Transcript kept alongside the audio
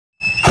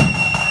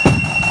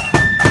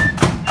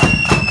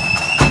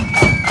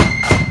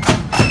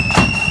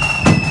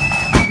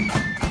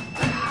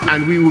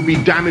and we will be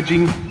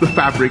damaging the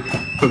fabric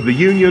of the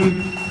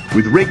Union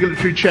with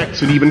regulatory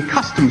checks and even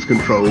customs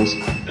controls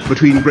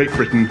between Great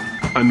Britain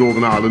and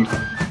Northern Ireland,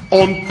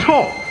 on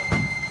top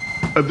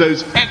of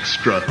those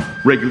extra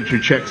regulatory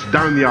checks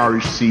down the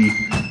Irish Sea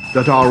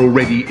that are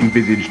already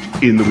envisaged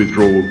in the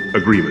withdrawal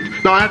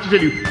agreement. Now, I have to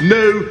tell you,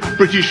 no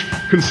British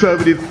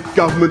Conservative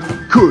government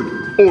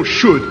could or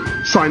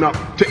should sign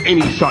up to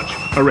any such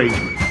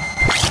arrangement.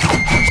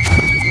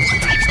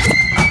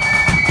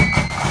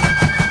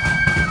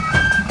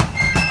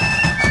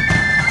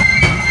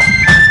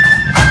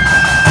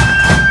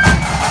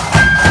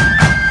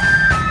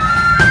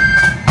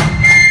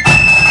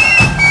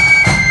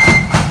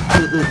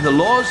 The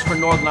laws for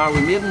Northern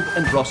Ireland were made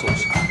in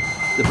Brussels.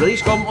 The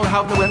British government will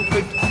have no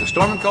input, the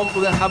Stormont government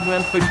will then have no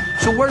input.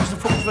 So where's the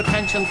focus of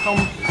attention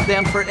come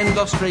then for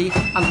industry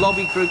and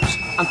lobby groups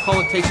and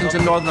politicians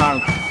in Northern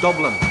Ireland?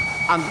 Dublin.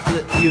 And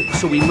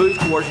so we move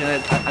towards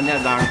United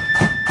Ireland.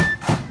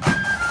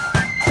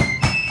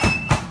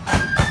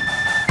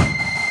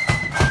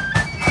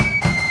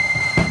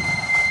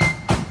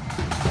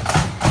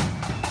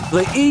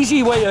 The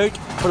easy way out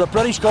for the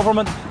British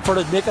government for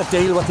to make a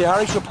deal with the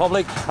Irish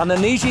Republic, and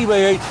an easy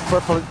way out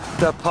for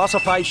to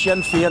pacify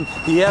Sinn Féin,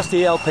 the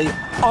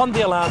SDLP, on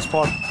the alliance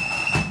part.